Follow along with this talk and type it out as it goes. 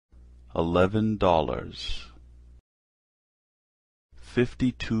$11.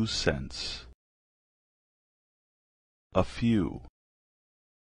 52 cents. A few.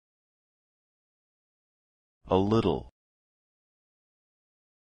 A little.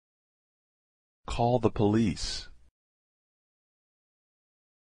 Call the police.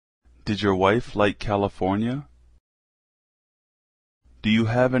 Did your wife like California? Do you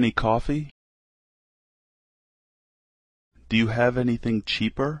have any coffee? Do you have anything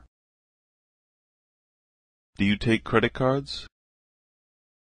cheaper? Do you take credit cards?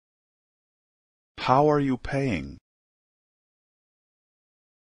 How are you paying?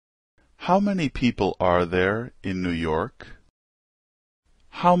 How many people are there in New York?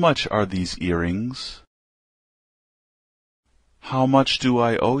 How much are these earrings? How much do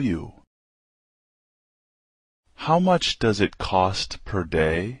I owe you? How much does it cost per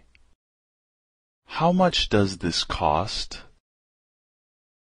day? How much does this cost?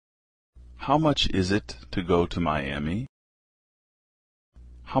 How much is it to go to Miami?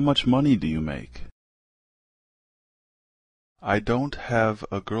 How much money do you make? I don't have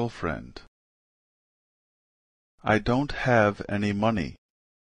a girlfriend. I don't have any money.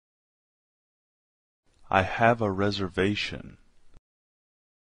 I have a reservation.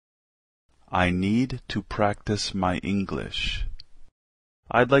 I need to practice my English.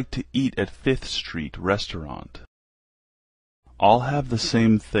 I'd like to eat at 5th Street Restaurant. I'll have the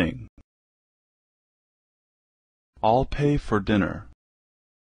same thing. I'll pay for dinner.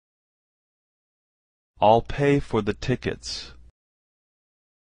 I'll pay for the tickets.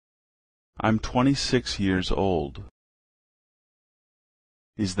 I'm 26 years old.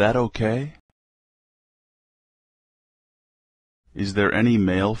 Is that okay? Is there any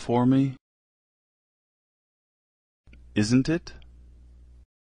mail for me? Isn't it?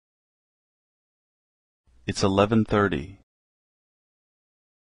 It's 11:30.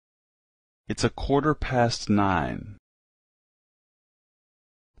 It's 9:15.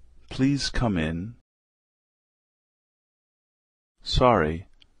 Please come in. Sorry,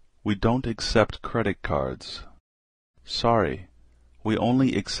 we don't accept credit cards. Sorry, we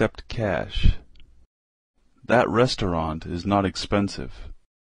only accept cash. That restaurant is not expensive.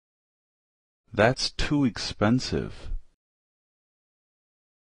 That's too expensive.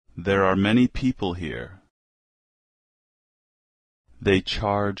 There are many people here. They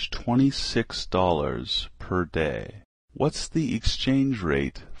charge $26 per day. What's the exchange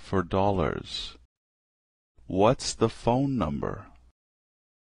rate for dollars? What's the phone number?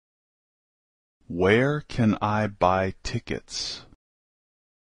 Where can I buy tickets?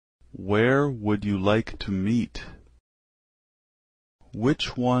 Where would you like to meet?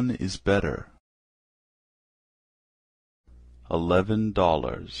 Which one is better?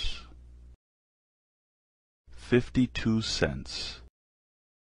 $11. 52 cents.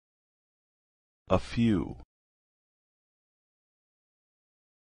 A few.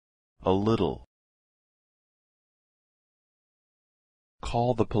 A little.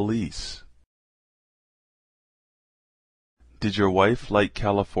 Call the police. Did your wife like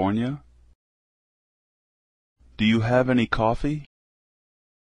California? Do you have any coffee?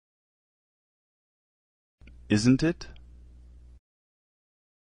 Isn't it?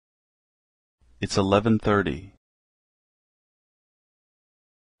 It's 11:30.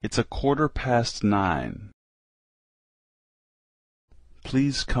 It's 9:15.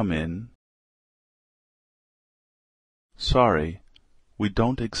 Please come in. Sorry, we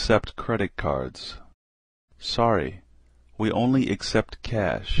don't accept credit cards. Sorry, we only accept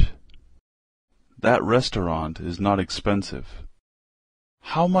cash. That restaurant is not expensive.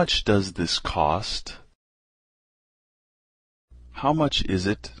 How much does this cost? How much is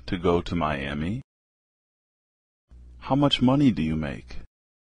it to go to Miami? How much money do you make?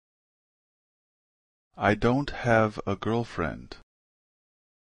 I don't have a girlfriend.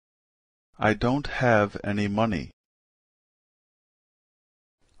 I don't have any money.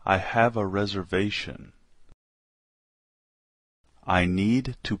 I have a reservation. I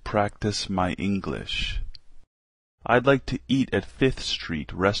need to practice my English. I'd like to eat at 5th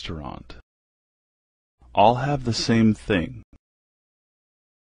Street Restaurant. I'll have the same thing.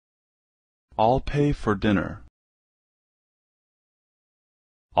 I'll pay for dinner.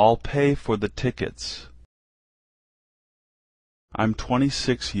 I'll pay for the tickets. I'm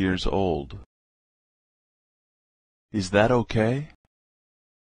 26 years old. Is that okay?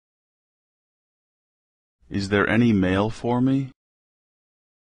 Is there any mail for me?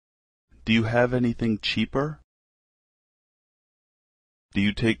 Do you have anything cheaper? Do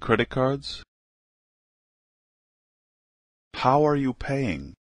you take credit cards? How are you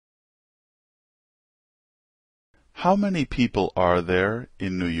paying? How many people are there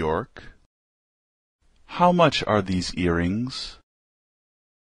in New York? How much are these earrings?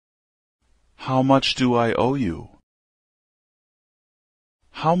 How much do I owe you?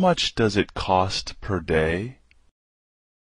 How much does it cost per day?